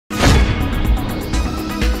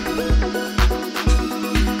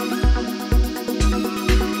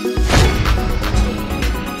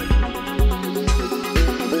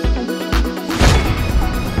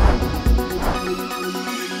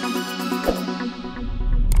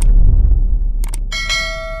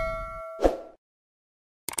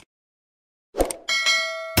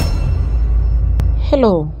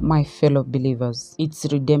Hello, my fellow believers. It's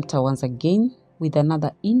Redemptor once again with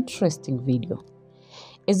another interesting video.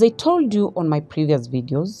 As I told you on my previous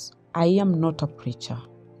videos, I am not a preacher,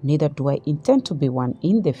 neither do I intend to be one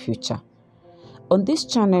in the future. On this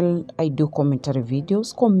channel, I do commentary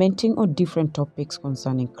videos commenting on different topics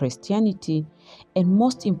concerning Christianity and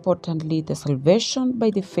most importantly, the salvation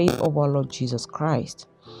by the faith of our Lord Jesus Christ.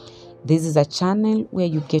 This is a channel where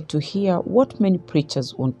you get to hear what many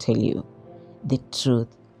preachers won't tell you. The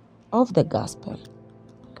truth of the gospel.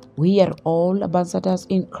 We are all ambassadors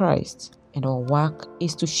in Christ, and our work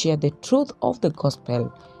is to share the truth of the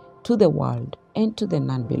gospel to the world and to the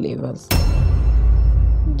non-believers.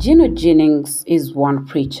 Gino Jennings is one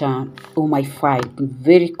preacher whom I find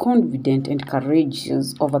very confident and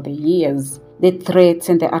courageous over the years. The threats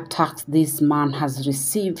and the attacks this man has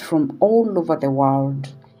received from all over the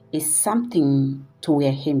world is something to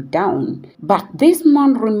wear him down. But this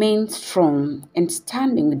man remains strong and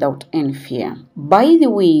standing without any fear. By the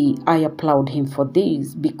way, I applaud him for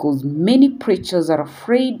this because many preachers are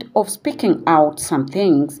afraid of speaking out some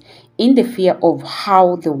things in the fear of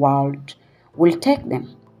how the world will take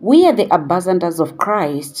them. We are the ambassadors of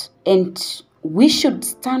Christ, and we should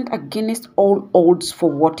stand against all odds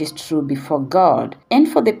for what is true before God and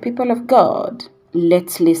for the people of God.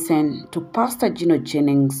 Let's listen to Pastor Gino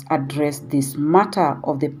Jennings address this matter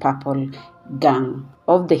of the purple gang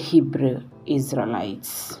of the Hebrew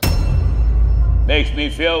Israelites. Makes me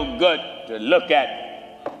feel good to look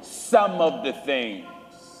at some of the things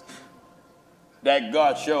that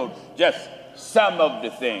God showed, just some of the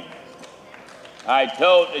things. I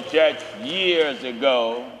told the church years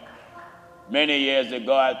ago, many years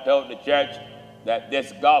ago, I told the church that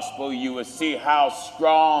this gospel, you will see how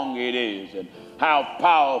strong it is and how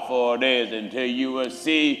powerful it is until you will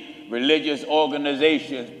see religious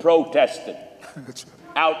organizations protesting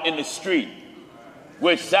out in the street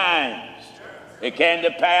with signs. It came to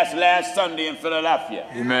pass last Sunday in Philadelphia.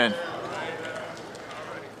 Amen.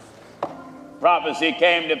 Prophecy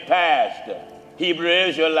came to pass. The Hebrew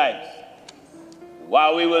Israelites,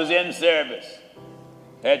 while we was in service,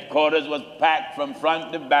 headquarters was packed from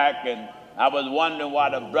front to back, and I was wondering why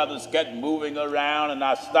the brothers kept moving around, and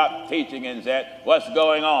I stopped teaching and said, what's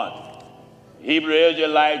going on? Hebrew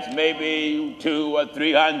Israelites, maybe 200 or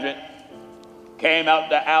 300, came out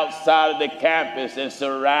the outside of the campus and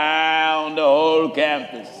surround the whole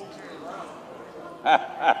campus.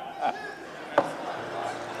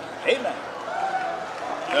 Amen.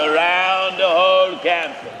 Surround the whole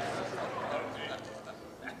campus.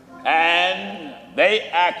 And they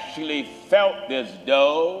actually felt as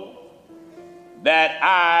though that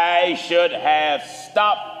I should have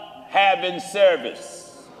stopped having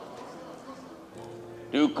service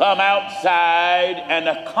to come outside and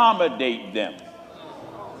accommodate them.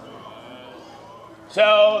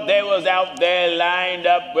 So they was out there lined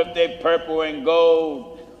up with their purple and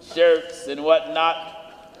gold shirts and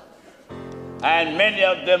whatnot. And many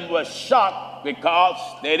of them were shocked because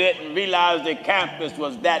they didn't realize the campus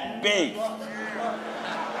was that big.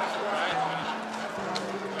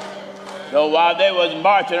 So while they was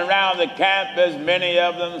marching around the campus, many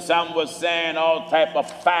of them, some was saying all type of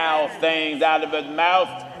foul things out of his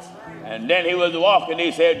mouth. And then he was walking,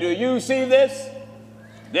 he said, do you see this?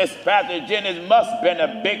 This Pastor Jennings must have been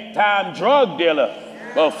a big-time drug dealer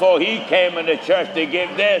before he came into church to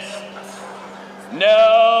give this.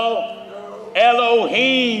 No,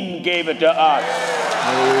 Elohim gave it to us.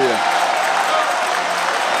 Hallelujah.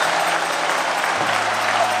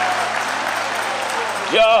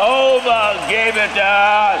 Jehovah gave it to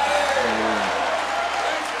us.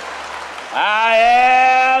 I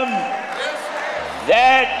am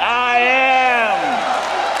that I am.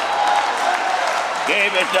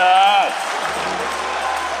 Gave it to us.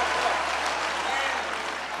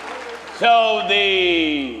 So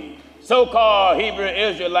the so-called Hebrew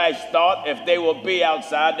Israelites thought if they would be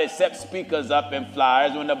outside, they set speakers up and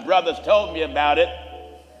flyers. When the brothers told me about it,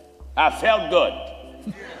 I felt good.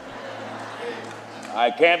 I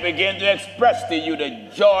can't begin to express to you the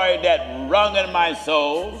joy that wrung in my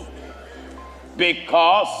soul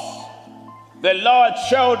because the Lord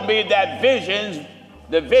showed me that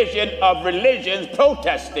the vision of religions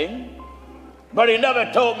protesting, but he never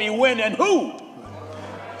told me when and who.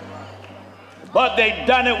 But they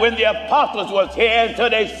done it when the apostles was here until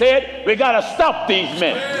they said, we got to stop these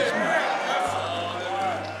men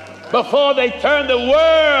before they turn the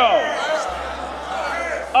world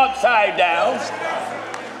upside down.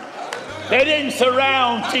 They didn't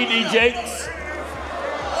surround T.D. Jakes.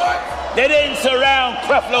 They didn't surround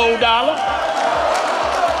Creflo Dollar.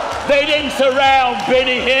 They didn't surround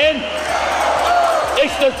Benny Hinn.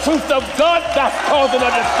 It's the truth of God that's causing a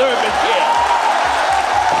disturbance here.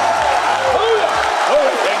 Hallelujah.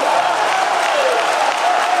 Glory to God.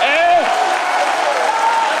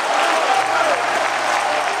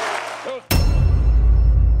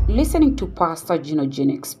 Listening to Pastor Gino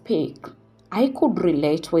Jennings speak, I could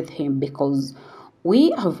relate with him because we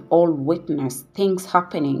have all witnessed things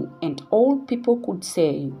happening, and all people could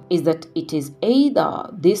say is that it is either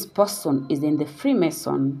this person is in the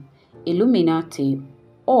Freemason, Illuminati,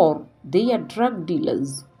 or they are drug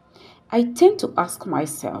dealers. I tend to ask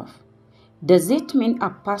myself, does it mean a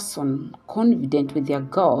person confident with their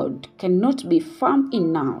God cannot be firm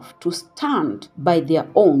enough to stand by their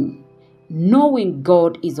own, knowing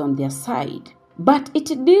God is on their side? But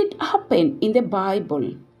it did happen in the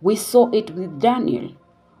Bible. We saw it with Daniel.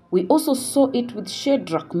 We also saw it with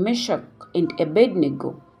Shadrach, Meshach, and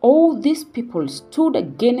Abednego. All these people stood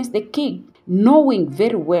against the king, knowing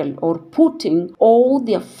very well or putting all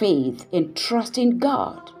their faith and trust in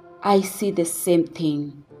God. I see the same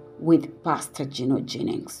thing with Pastor Gino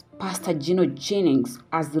Jennings. Pastor Gino Jennings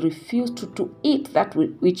has refused to eat that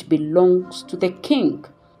which belongs to the king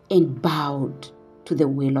and bowed to the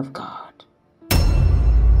will of God.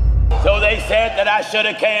 So they said that I should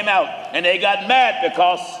have came out, and they got mad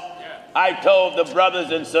because I told the brothers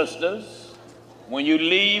and sisters, when you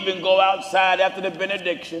leave and go outside after the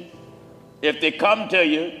benediction, if they come to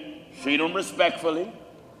you, treat them respectfully,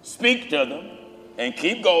 speak to them, and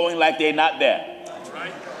keep going like they're not there. That's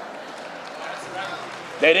right.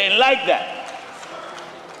 They didn't like that.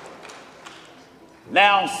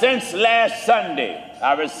 Now, since last Sunday,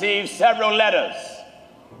 I received several letters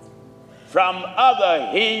from other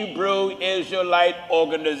Hebrew Israelite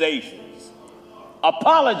organizations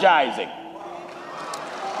apologizing.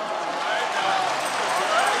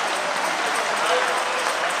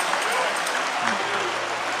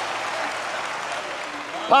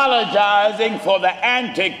 Apologizing for the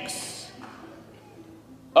antics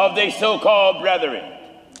of the so-called brethren.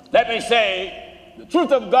 Let me say, the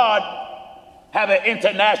truth of God have an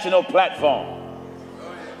international platform.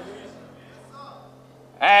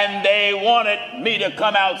 And they wanted me to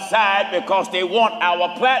come outside because they want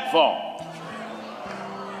our platform.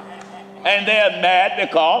 And they're mad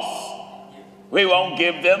because we won't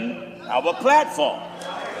give them our platform.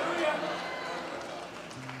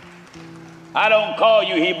 I don't call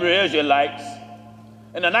you Hebrew Israelites.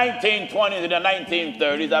 In the 1920s and the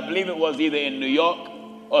 1930s, I believe it was either in New York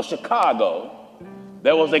or Chicago,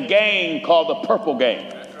 there was a gang called the Purple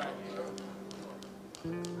Gang.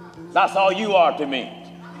 That's all you are to me.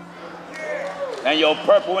 And your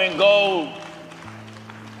purple and gold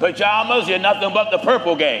pajamas, you're nothing but the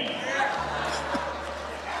Purple Gang.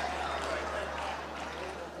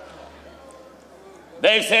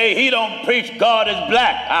 They say he don't preach God is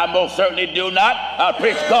black. I most certainly do not. I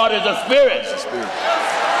preach God is a spirit.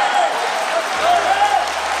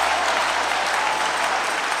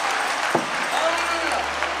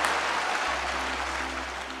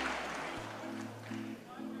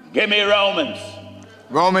 Give me Romans.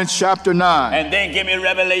 Romans chapter 9. And then give me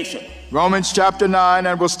Revelation. Romans chapter 9,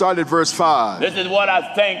 and we'll start at verse 5. This is what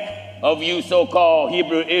I think of you so-called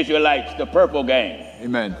Hebrew Israelites, the Purple Gang.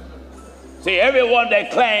 Amen. See, everyone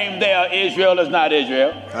that claims they are Israel is not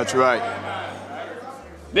Israel. That's right.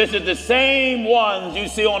 This is the same ones you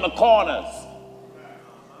see on the corners,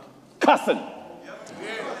 cussing.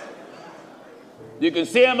 You can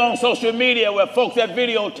see them on social media where folks have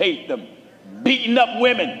videotaped them, beating up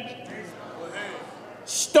women,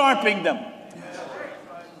 stomping them,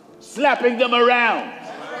 slapping them around,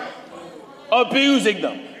 abusing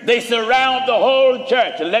them. They surround the whole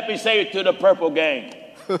church. And let me say it to the Purple Gang.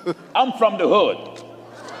 I'm from the hood.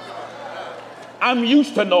 I'm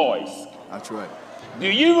used to noise. That's right. Do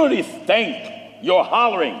you really think your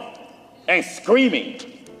hollering and screaming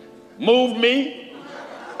moved me?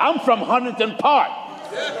 I'm from Huntington Park.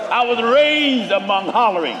 I was raised among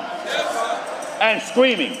hollering and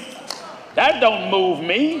screaming. That don't move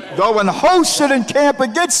me. Though an host should encamp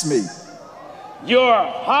against me. Your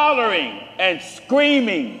hollering and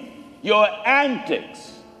screaming, your antics.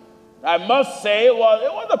 I must say it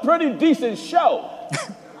was a pretty decent show.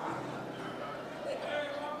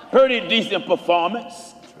 Pretty decent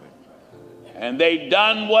performance. And they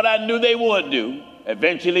done what I knew they would do,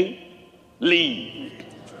 eventually leave.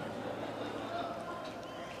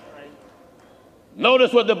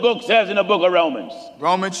 Notice what the book says in the book of Romans.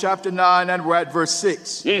 Romans chapter 9, and we're at verse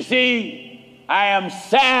 6. You see, I am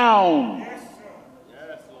sound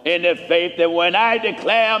in the faith that when I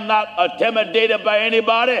declare I'm not intimidated by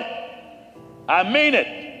anybody, I mean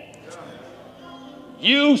it.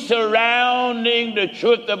 You surrounding the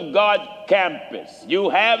truth of God campus. You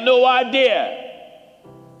have no idea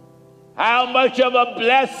how much of a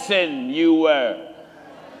blessing you were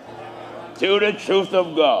to the truth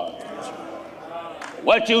of God.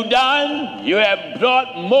 What you've done, you have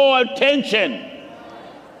brought more attention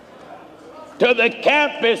to the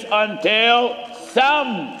campus until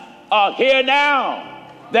some are here now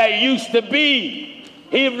that used to be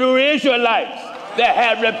Hebrew Israelites that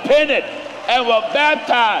had repented and were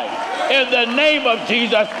baptized in the name of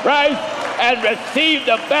Jesus Christ and received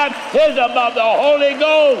the baptism of the Holy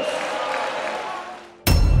Ghost.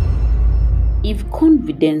 If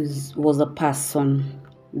confidence was a person,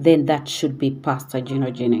 then that should be Pastor Gino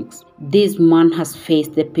Jennings. This man has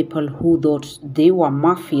faced the people who thought they were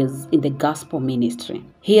mafias in the gospel ministry.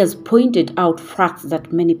 He has pointed out facts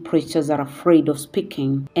that many preachers are afraid of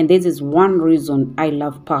speaking, and this is one reason I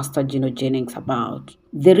love Pastor Gino Jennings about.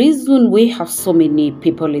 The reason we have so many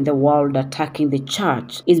people in the world attacking the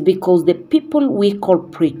church is because the people we call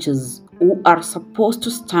preachers, who are supposed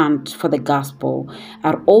to stand for the gospel,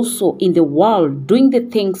 are also in the world doing the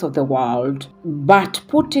things of the world, but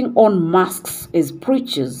putting on masks as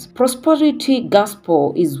preachers. Prosperity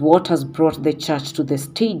gospel is what has brought the church to the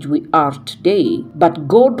stage we are today, but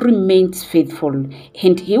God remains faithful,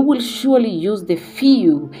 and He will surely use the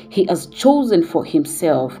few He has chosen for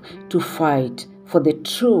Himself to fight for the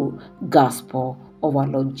true gospel of our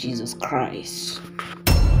Lord Jesus Christ.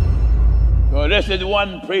 So this is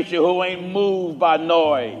one preacher who ain't moved by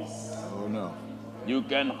noise. Oh, no. You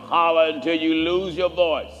can holler until you lose your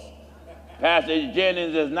voice. Pastor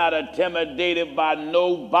Jennings is not intimidated by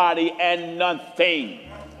nobody and nothing.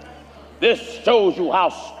 This shows you how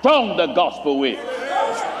strong the gospel is.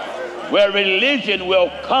 Where religion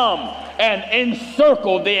will come and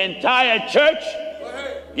encircle the entire church,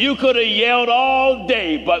 you could have yelled all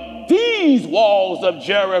day, but these walls of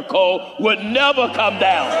Jericho would never come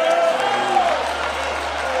down.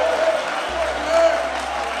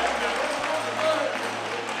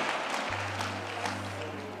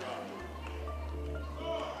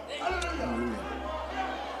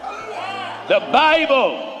 The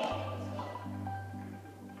Bible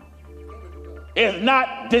is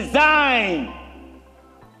not designed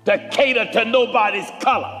to cater to nobody's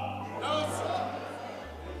color.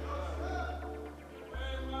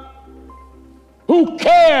 Who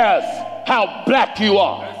cares how black you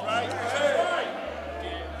are?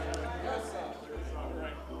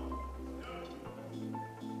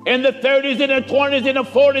 In the 30s and the 20s and the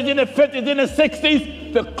 40s and the 50s and the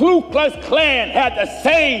 60s, the Ku Klux Klan had the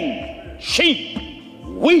same cheap,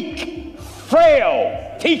 weak,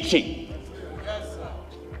 frail teaching.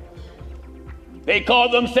 They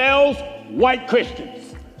called themselves white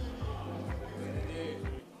Christians.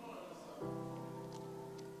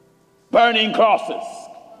 Burning crosses.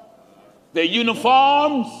 Their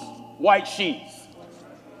uniforms, white sheets,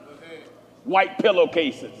 white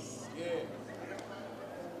pillowcases.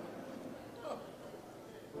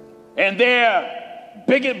 And their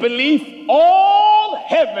bigot belief, all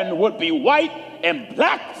heaven would be white and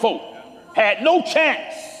black folk had no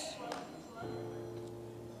chance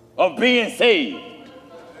of being saved.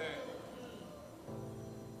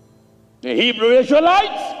 The Hebrew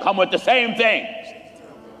Israelites come with the same thing.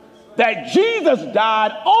 That Jesus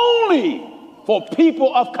died only for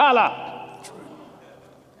people of color.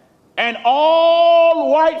 And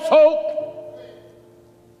all white folk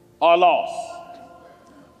are lost.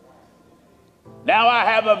 Now I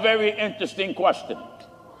have a very interesting question.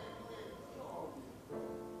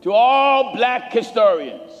 To all black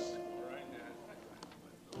historians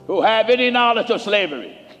who have any knowledge of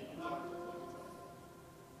slavery,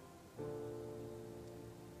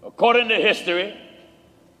 according to history,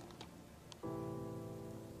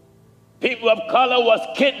 people of color was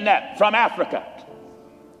kidnapped from Africa,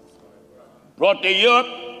 brought to Europe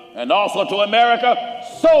and also to America,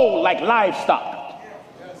 sold like livestock.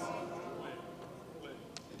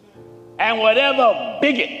 And whatever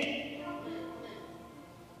bigot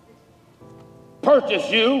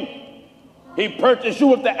purchased you, he purchased you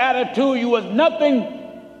with the attitude you was nothing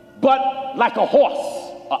but like a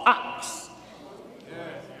horse, an ox.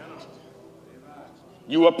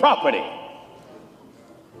 You were property.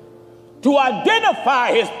 To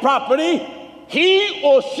identify his property, he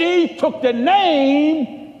or she took the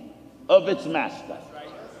name of its master.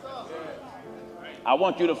 I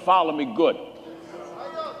want you to follow me good.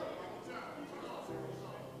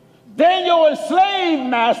 Then your enslaved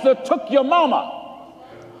master took your mama,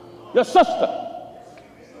 your sister,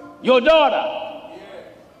 your daughter,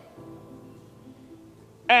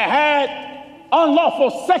 and had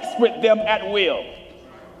unlawful sex with them at will.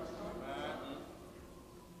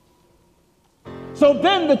 So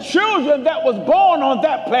then the children that was born on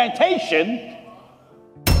that plantation.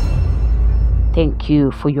 Thank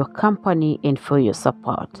you for your company and for your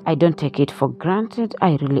support. I don't take it for granted.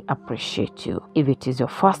 I really appreciate you. If it is your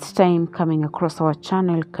first time coming across our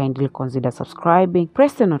channel, kindly consider subscribing.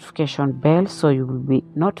 Press the notification bell so you will be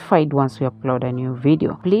notified once we upload a new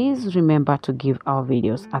video. Please remember to give our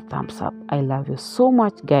videos a thumbs up. I love you so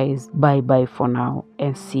much, guys. Bye bye for now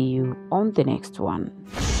and see you on the next one.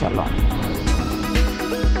 Shalom.